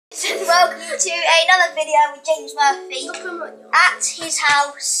welcome to another video with James Murphy at his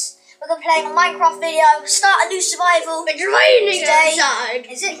house. We're going to play a Minecraft video, start a new survival. It's raining today. outside.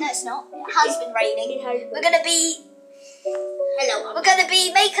 Is it? No, it's not. It has been raining. We're We're going to be... Hello. We're going to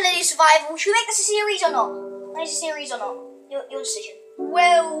be making a new survival. Should we make this a series or not? Make this a series or not? Your decision.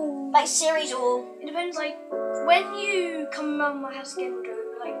 Well, Make a series or... it depends. Like when you come around my house again, we'll do it.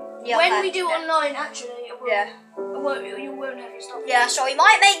 Like Yeah, when okay. we do it online, actually, it won't. Yeah. You won't have your stuff. Yeah, so we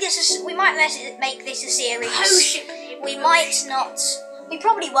might make this make this a series. Oh shit. We might not. We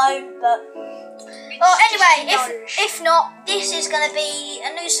probably won't, but... Well, anyway, if not, this is going to be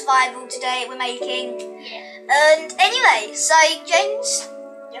a new survival today we're making. Yeah. And anyway, so James,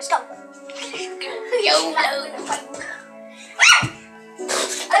 let's go. YOLO.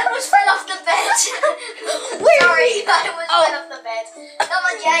 I almost fell off the bed. Sorry, I almost fell off the bed. Come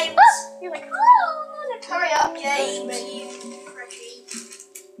on, James. You're like, Hurry up, James. You freshie.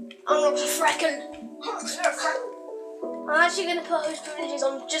 I'm not freckle. I'm actually going to put host privileges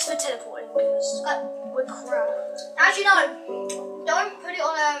on just for teleporting because we're crap. As you know, don't put it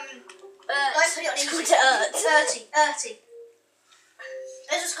on don't put it on It's called easy. Earth. Urty.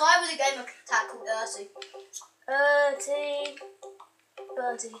 There's this guy with a game tag called Urty.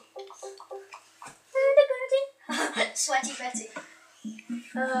 Birdie. Sweaty Betty.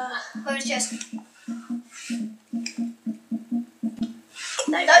 Where is Jess?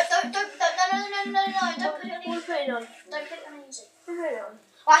 No, don't put it on What are you putting on? Don't put it on easy. What are you putting on?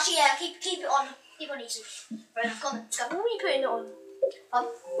 Well, actually, yeah, keep it on easy. Right, go on, let's go. What are you putting it on? What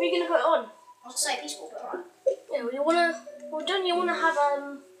are you going to put it on? I was to say peaceful, but alright. Yeah, well, you wanna. Well, don't you wanna have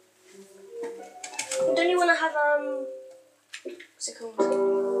Don't you wanna have What's it called?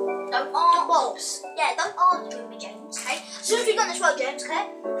 Don't argue with me, James, okay? As soon as we got this road, James, okay?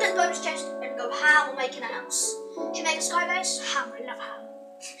 Put the bonus chest and go ham or making a house. Should you make a sky base? Ham. I love ham.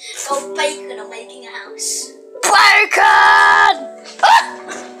 Go bacon or making a house. Bacon!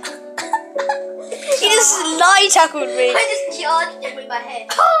 He just lie tackled me. I just charged him with my head.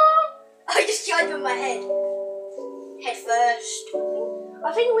 I just charged him with my head. Head first.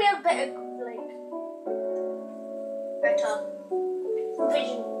 I think we have better Better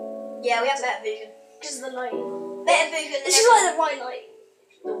vision Yeah, we have better vision. because of the lighting. Better vision than This is like the white light.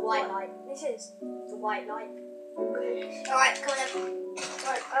 the white light. This is. The white light. Alright, come on then.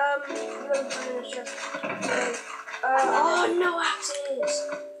 Right. You gotta put in a chest. Oh no axes.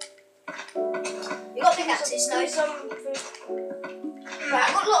 You got pickaxes, no? Some food. Right,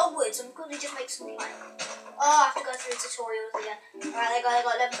 I've got a lot of wood, so I'm gonna just make some plank. Oh, I have to go through the tutorials again. Alright, there you go, I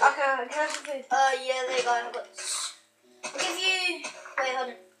got 11. Okay, can I have some food? Yeah, there you go, I've got... I'll give you... Wait, hold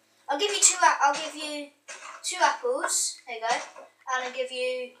on. I'll give you two apples. There you go. And I'll give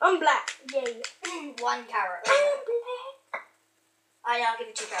you... I'm black. Yay. 1 carrot. I'm black. Oh, yeah, I'll give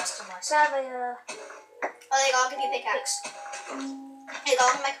you 2 carrots, that's nice. So I have Oh, there you go, I'll give you a pickaxe. There you go,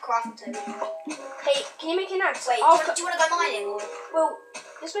 I'm gonna make a crafting table. Hey, can you make an axe? Wait, do you want to go mining or...? Well,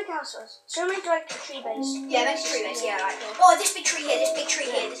 let's make a house first. So we make like a tree base. Yeah, make a tree base, yeah, right. Oh, this big tree here, this big tree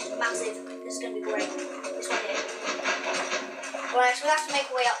here, this is massive. This is going to be great. This one here. Alright, so we have to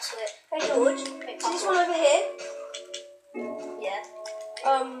make our way up to it. Hey George, see this one over here? Yeah.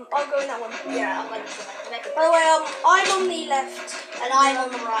 I'll go in that one. Yeah, I'm going to make a By the way, I'm on the left. and I'm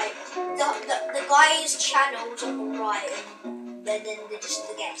on the right. The guy's channel's on the right, and then just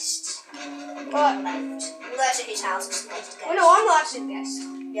the guest. But Left. Well, that's at his house, it's the guest. well, no, I'm not actually the guest.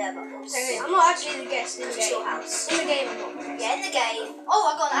 Yeah, but I'm not actually the guest in the it's your game. house. In the game, I'm not. Yeah, in the game. Oh,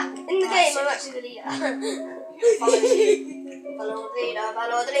 I got that. In the game, I'm actually the leader. Follow the leader,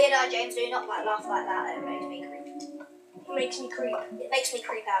 follow the leader. James, do not laugh like that. It makes me creep. It makes me creep. It makes me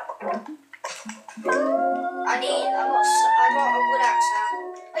creep out. I got a wood axe now.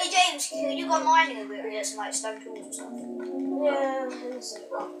 Hey James, you got mining a bit, or get some like stone tools or something? Yeah, let's see.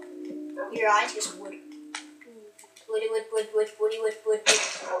 You're right, get some wood. Woody.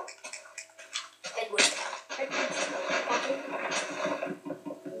 Edward.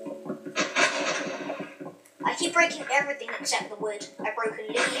 I keep breaking everything except the wood. I've broken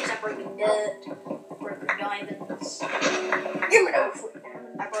leaves, I've broken dirt, I've broken diamonds. Give me that foot.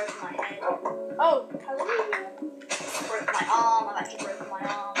 I've broken my head. Oh, I broke my arm, I've actually broken my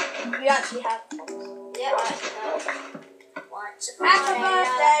arm. you actually have. Yeah, I actually know. Happy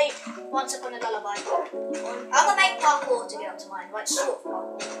birthday! Once upon a lullaby. I'm gonna make parkour to get up to mine, like sort of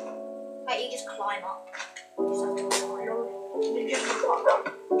parkour. Like you just climb up. You just have to climb.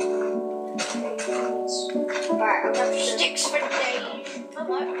 Alright, I'm gonna Sticks for days. Oh no,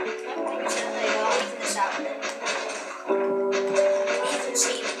 there you go, I'll even this out a bit. Even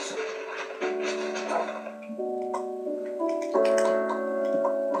Stevens.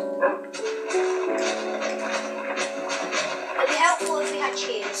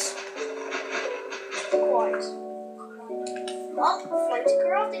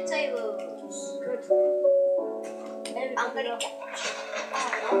 bird. I'm gonna get you.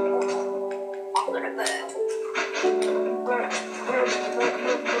 I'm gonna burn.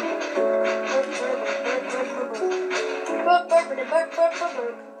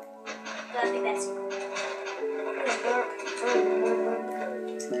 That'd be better.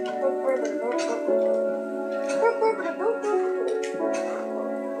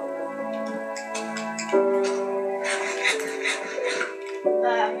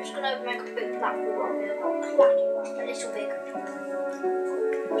 I'm just gonna make a big black wall up here. A little big. A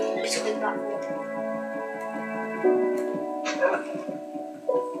little big black wall.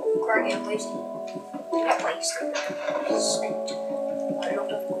 Great, I'm wasting. Not wasting. Spent a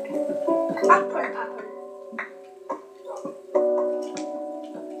lot of wood. Apple.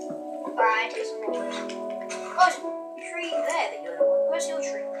 Alright, get some more wood. Oh, there's a tree there that you're the one. Where's your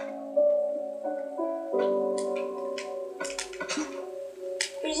tree?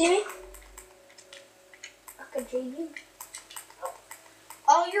 Can you see me? I can see you.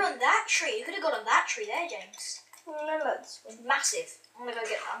 Oh, you're on that tree. You could have got on that tree there, James. No, lads. It's massive. I'm gonna go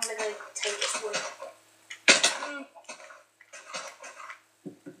take this wood.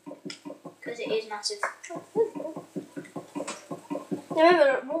 Because it is massive.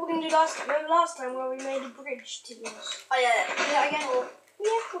 Remember what we're gonna do last time? Remember last time where we made a bridge to this? Oh yeah, do that again or?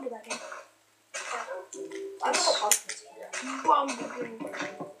 Yeah, we'll do that again. I've got pumpkins either. Bumblebee.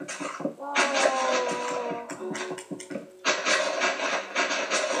 Oh.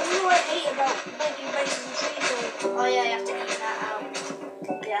 What do I hate about making bases and trees though? Oh yeah, you have to eat that out.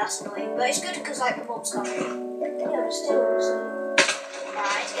 Yeah, that's annoying. But it's good because like the mobs come in. Yeah, but still, so. I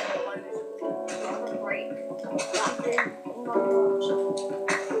need to get the bones. I'm gonna break.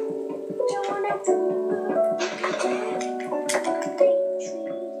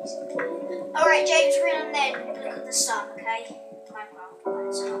 Alright, James, we're gonna then look at the sun, okay? Minecraft,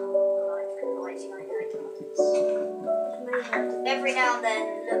 it's not like every now and then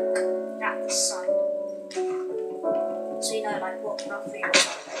look at the sun. So you know like what roughly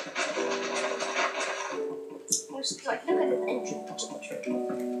what's Just like look at the entrance to the tree.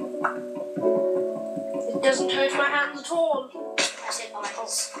 It doesn't hurt my hands at all. I said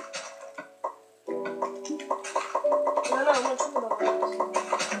eyes. No, I'm not talking about that.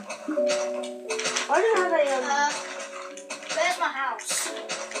 I don't have a Where's my house?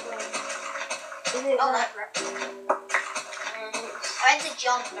 Is it Oh, that crap. I had to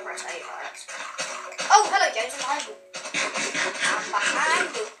jump and press A by accident. Oh, hello, James. I'm behind you. I'm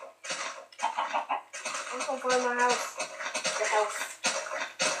behind you. I can't find my house. Your health.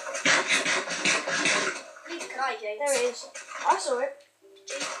 Neither can I, James. There it is. I saw it.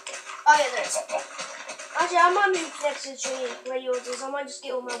 Oh, yeah, there it is. Actually, I might move next to the tree where yours is. I might just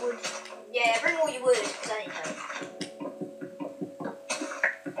get all my wood. Yeah, bring all your wood, because I need help.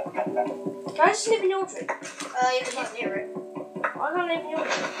 Can I just live in your tree? You can live near it. I can't live in your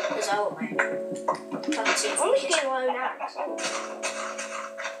tree. Because I want my own. Haven't seen I'm just getting my own axe.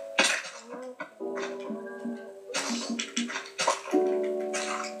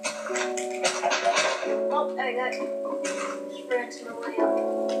 Oh, there we go. Sprinting my way up.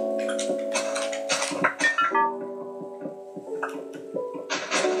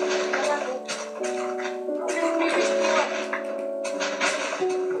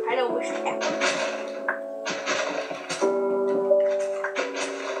 I don't wish it.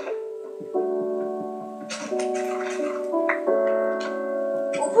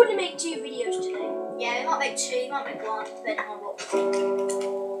 We'll probably make 2 videos today. Yeah, we might make 2, we might make 1, depending on what we think.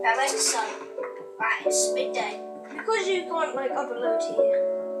 Right, where's the sun? Right, it's midday. Because you can't like upload here.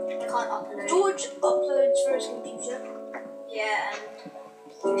 I can't upload. George uploads for his computer. Yeah,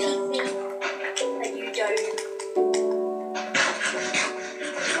 and PC, and you don't.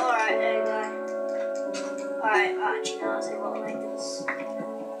 Alright, there you go. Alright, actually, now I'll say what I'll make this.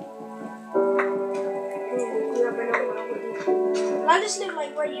 I just live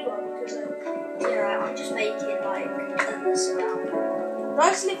like where you are because Yeah, right, I'm just making like this around. I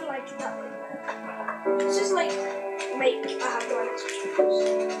just live like that way. It's just like make I have no expectations.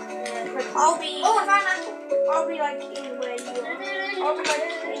 Yeah. Like I'll be Oh, I found an apple! I'll be like in where you are. I'll be like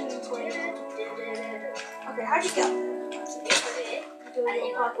in where you are. Okay, how'd you get up there? You do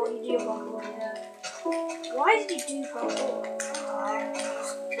your parkour, you do your parkour, yeah. Why did you do parkour?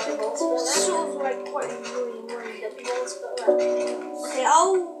 It's sort of like quite annoying way. Okay,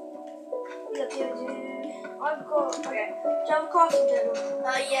 I'll be up here too. I've got Okay. do you have a crafting table?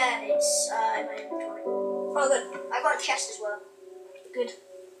 Yeah, it's in my inventory. Oh good. I got a chest as well. Good.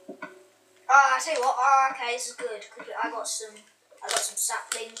 I tell you what. Okay, this is good. I got some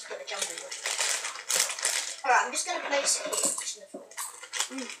saplings, but the jungle wood. Alright, I'm just gonna place it here, just in the floor.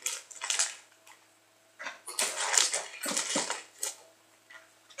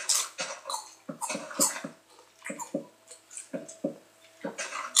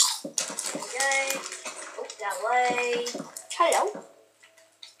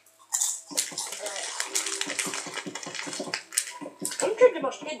 did my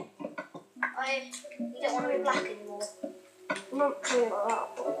skin. You don't want to be black anymore. I'm not saying like that.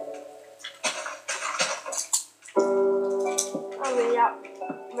 I'll be that,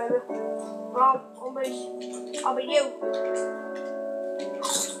 maybe. Well, I'll be you.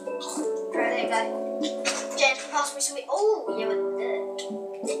 Right, there you go. James, pass me some. Oh, you were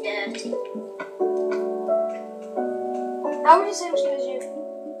dirty. How would you say I'm as good as you?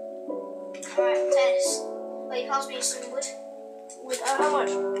 Alright, tennis. Wait, pass me some wood. With how much?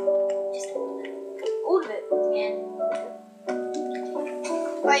 Just All of it. yeah.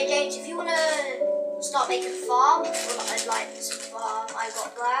 Right, James, if you want to start making a farm, or I'd like some farm, I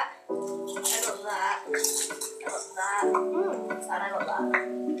got that. I got that. I got that. And I got that.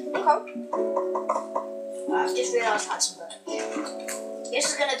 Okay. I've just realised I had some birch. This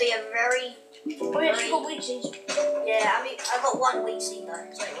is going to be a very... Oh yeah, you got wheat seeds. Yeah, I mean, I got one wheat seed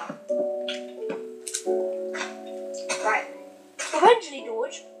though. Sorry, one. Right. Eventually,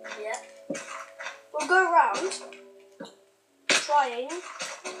 George, Yeah. we'll go around trying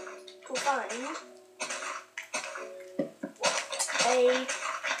to find a...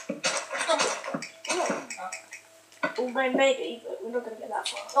 Well, maybe, but we're not going to get that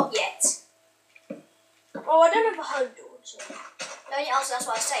far. Not yet. Oh, I don't have a home, George. So. No, yeah, that's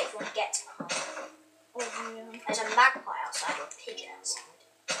what I say. If you want to get to the home. Oh, yeah. There's a magpie outside or a pigeon outside.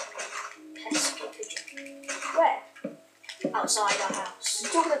 Pesky pigeon. Where? Outside our house.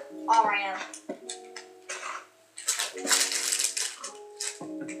 You're talking about... R.I.M.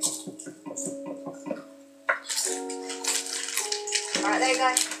 Alright, there you go.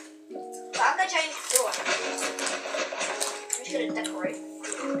 But I'm going to change the floor. I'm just going to decorate.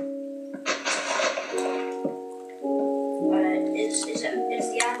 Is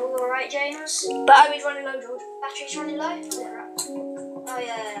the angle alright, James? Battery's running low, George. Battery's running low? Oh,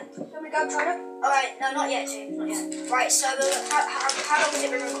 yeah. Can we go try it? Alright, no, not yet, James, not yet. Right, so how long has it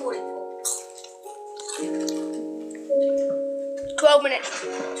been recording for? 12 minutes.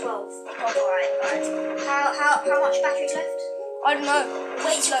 12. Alright. How much battery's left? I don't know.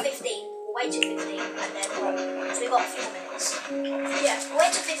 Wait till 15. Wait till 15 and then so we've got a few more minutes. Yeah,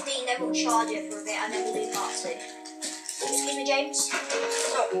 wait till 15, then we'll charge it for a bit and then we'll do part 2. Excuse me, James.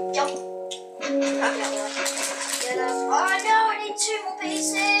 Sorry, jump. Okay, oh no, I need 2 more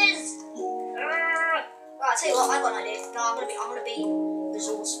pieces. Right, I'll tell you what, I've got an idea. No, I'm gonna be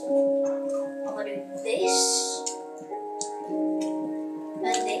resourceful. I'm gonna do this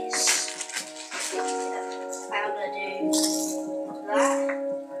and this. I'm gonna do that and that.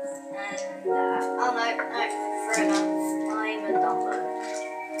 Oh no, fair enough. I'm a dumbo.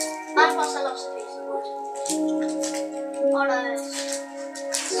 And plus I lost a piece of wood. Oh no.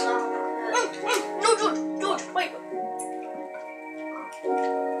 No, George, wait.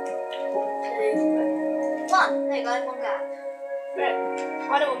 1. There you go, 1 gap. Right.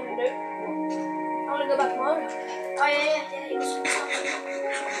 I know what I'm going to do. I'm going to go back to my own house. Oh yeah. You got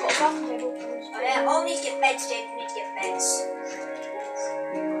Got a crafting table. oh yeah, oh, we need to get beds, James. We need to get beds.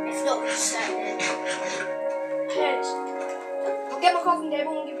 If not, we just stand there. Heads. I'll get my crafting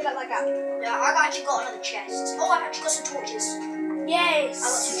table and give it that like that. Yeah, I've actually got another chest. Oh, I've actually got some torches. Yes.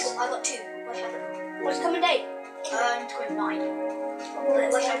 I got 2. What's coming day? 29.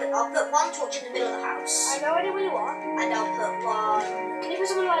 I'll put 1 torch in the middle of the house. I have no idea where you are. And I'll put 1... Can you put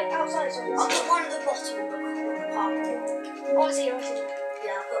something like outside? So I'll put 1 at the bottom of the parkour. Oh, I see. Yeah,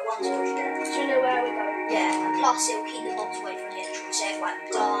 I'll put 1 torch there. So you know where we go. Yeah, and plus it'll keep the mobs away from the entrance. So if like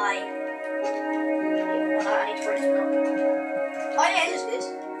die... I need to bring it up. Oh yeah, this is good.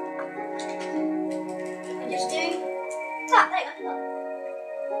 And just do... that, there you go.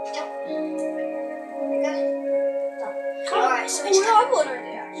 Jump. There you go. Done. Alright, so we just... I've got an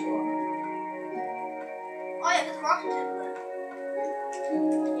idea, actually. Oh yeah, put the crafting table there.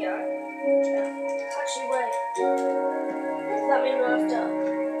 Yeah. Actually, wait. Does that mean we'll have to...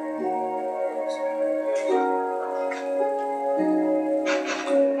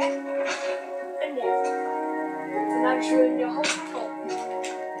 And yeah. And I'm sure in your whole home.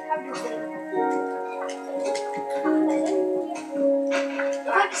 Everything.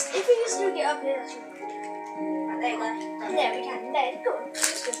 If we just do get up here, that's really good. Right, there you go. There we can. There, go on.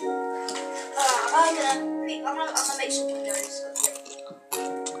 Let's go. I'm gonna make some windows.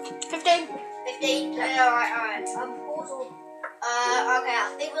 15. 15. Yeah, alright. Pause on. Okay,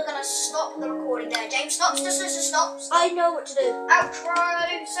 I think we're gonna stop the recording there. James, stop. I know what to do.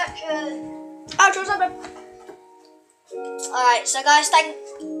 Outro section. Outro section. Alright, so guys, thank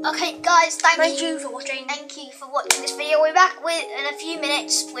you for watching. Thank you for watching this video. We're back in a few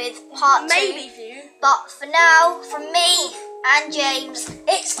minutes with part 2. Maybe few. But for now, from me and James,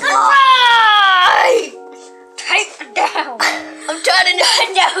 it's goodbye! Take down. I'm trying to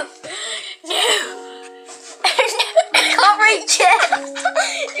no. I can't reach it.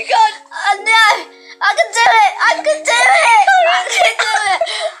 You can't. No. I can do it. I can do